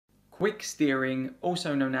Quick steering,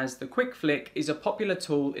 also known as the quick flick, is a popular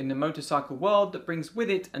tool in the motorcycle world that brings with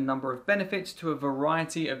it a number of benefits to a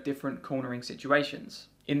variety of different cornering situations.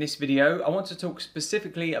 In this video, I want to talk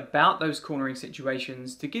specifically about those cornering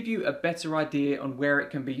situations to give you a better idea on where it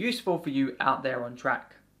can be useful for you out there on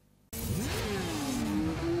track.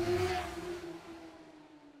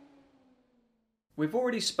 We've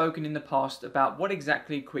already spoken in the past about what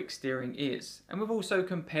exactly quick steering is, and we've also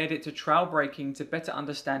compared it to trail braking to better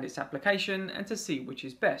understand its application and to see which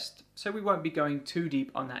is best, so we won't be going too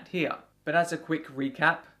deep on that here. But as a quick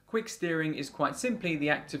recap, quick steering is quite simply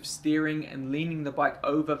the act of steering and leaning the bike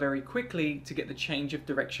over very quickly to get the change of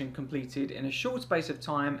direction completed in a short space of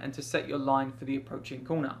time and to set your line for the approaching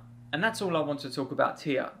corner. And that's all I want to talk about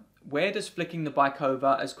here. Where does flicking the bike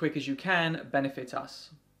over as quick as you can benefit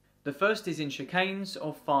us? The first is in chicanes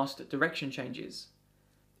or fast direction changes.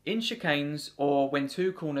 In chicanes, or when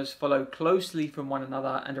two corners follow closely from one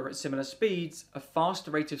another and are at similar speeds, a fast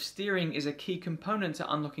rate of steering is a key component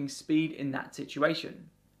to unlocking speed in that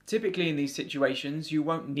situation. Typically in these situations, you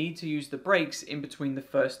won't need to use the brakes in between the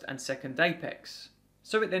first and second apex.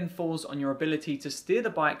 So it then falls on your ability to steer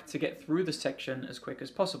the bike to get through the section as quick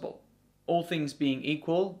as possible. All things being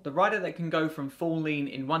equal, the rider that can go from full lean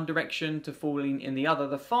in one direction to full lean in the other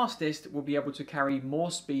the fastest will be able to carry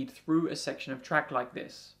more speed through a section of track like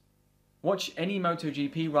this. Watch any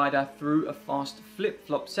MotoGP rider through a fast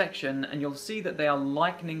flip-flop section and you'll see that they are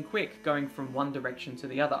lightning quick going from one direction to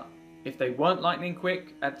the other. If they weren't lightning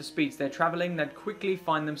quick at the speeds they're travelling, they'd quickly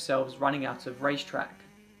find themselves running out of racetrack.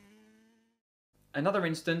 Another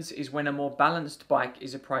instance is when a more balanced bike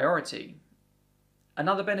is a priority.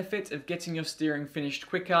 Another benefit of getting your steering finished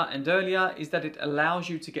quicker and earlier is that it allows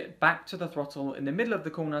you to get back to the throttle in the middle of the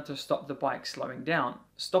corner to stop the bike slowing down.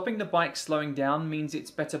 Stopping the bike slowing down means it's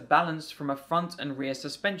better balanced from a front and rear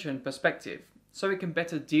suspension perspective, so it can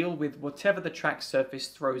better deal with whatever the track surface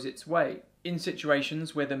throws its way. In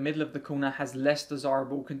situations where the middle of the corner has less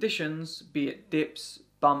desirable conditions, be it dips,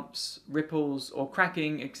 bumps, ripples or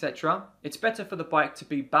cracking, etc., it's better for the bike to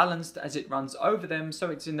be balanced as it runs over them so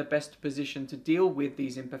it's in the best position to deal with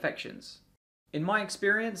these imperfections. In my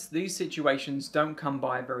experience, these situations don't come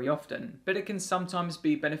by very often, but it can sometimes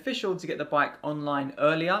be beneficial to get the bike online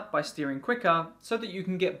earlier by steering quicker so that you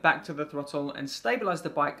can get back to the throttle and stabilize the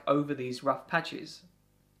bike over these rough patches.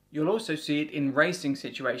 You'll also see it in racing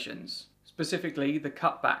situations, specifically the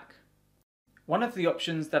cutback. One of the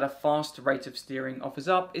options that a fast rate of steering offers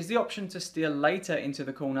up is the option to steer later into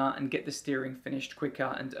the corner and get the steering finished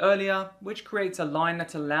quicker and earlier, which creates a line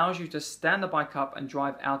that allows you to stand the bike up and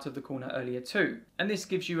drive out of the corner earlier too. And this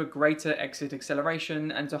gives you a greater exit acceleration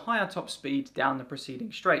and a higher top speed down the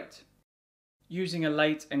preceding straight. Using a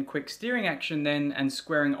late and quick steering action then and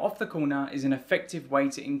squaring off the corner is an effective way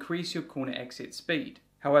to increase your corner exit speed.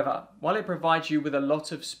 However, while it provides you with a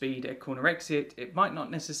lot of speed at corner exit, it might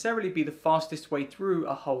not necessarily be the fastest way through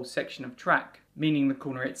a whole section of track, meaning the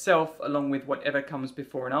corner itself along with whatever comes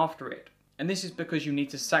before and after it. And this is because you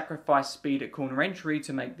need to sacrifice speed at corner entry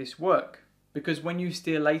to make this work. Because when you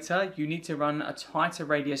steer later, you need to run a tighter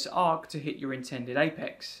radius arc to hit your intended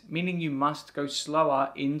apex, meaning you must go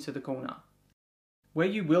slower into the corner. Where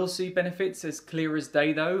you will see benefits as clear as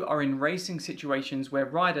day though are in racing situations where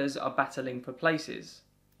riders are battling for places.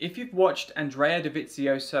 If you've watched Andrea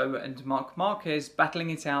Dovizioso and Marc Marquez battling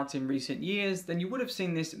it out in recent years, then you would have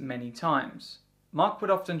seen this many times. Marc would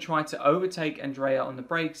often try to overtake Andrea on the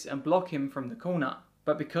brakes and block him from the corner.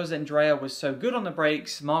 But because Andrea was so good on the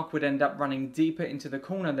brakes, Marc would end up running deeper into the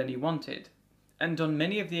corner than he wanted. And on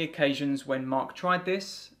many of the occasions when Marc tried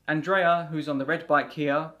this, Andrea, who's on the red bike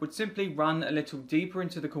here, would simply run a little deeper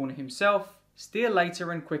into the corner himself, steer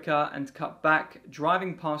later and quicker and cut back,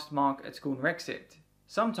 driving past Marc at corner exit,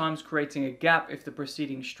 sometimes creating a gap if the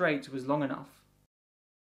preceding straight was long enough.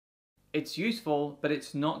 It's useful, but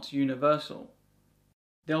it's not universal.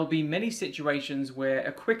 There will be many situations where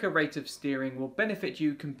a quicker rate of steering will benefit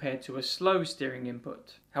you compared to a slow steering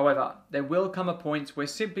input. However, there will come a point where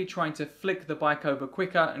simply trying to flick the bike over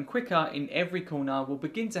quicker and quicker in every corner will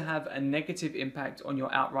begin to have a negative impact on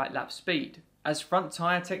your outright lap speed. As front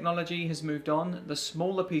tyre technology has moved on, the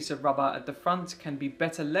smaller piece of rubber at the front can be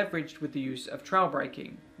better leveraged with the use of trail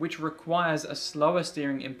braking, which requires a slower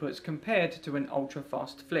steering input compared to an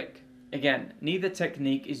ultra-fast flick. Again, neither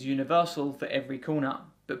technique is universal for every corner,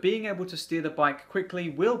 but being able to steer the bike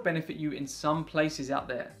quickly will benefit you in some places out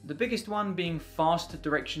there. The biggest one being fast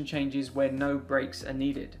direction changes where no brakes are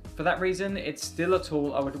needed. For that reason, it's still a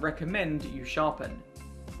tool I would recommend you sharpen.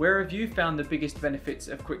 Where have you found the biggest benefits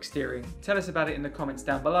of quick steering? Tell us about it in the comments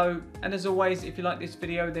down below. And as always, if you like this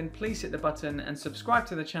video, then please hit the button and subscribe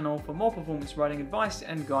to the channel for more performance riding advice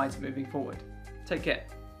and guides moving forward. Take care.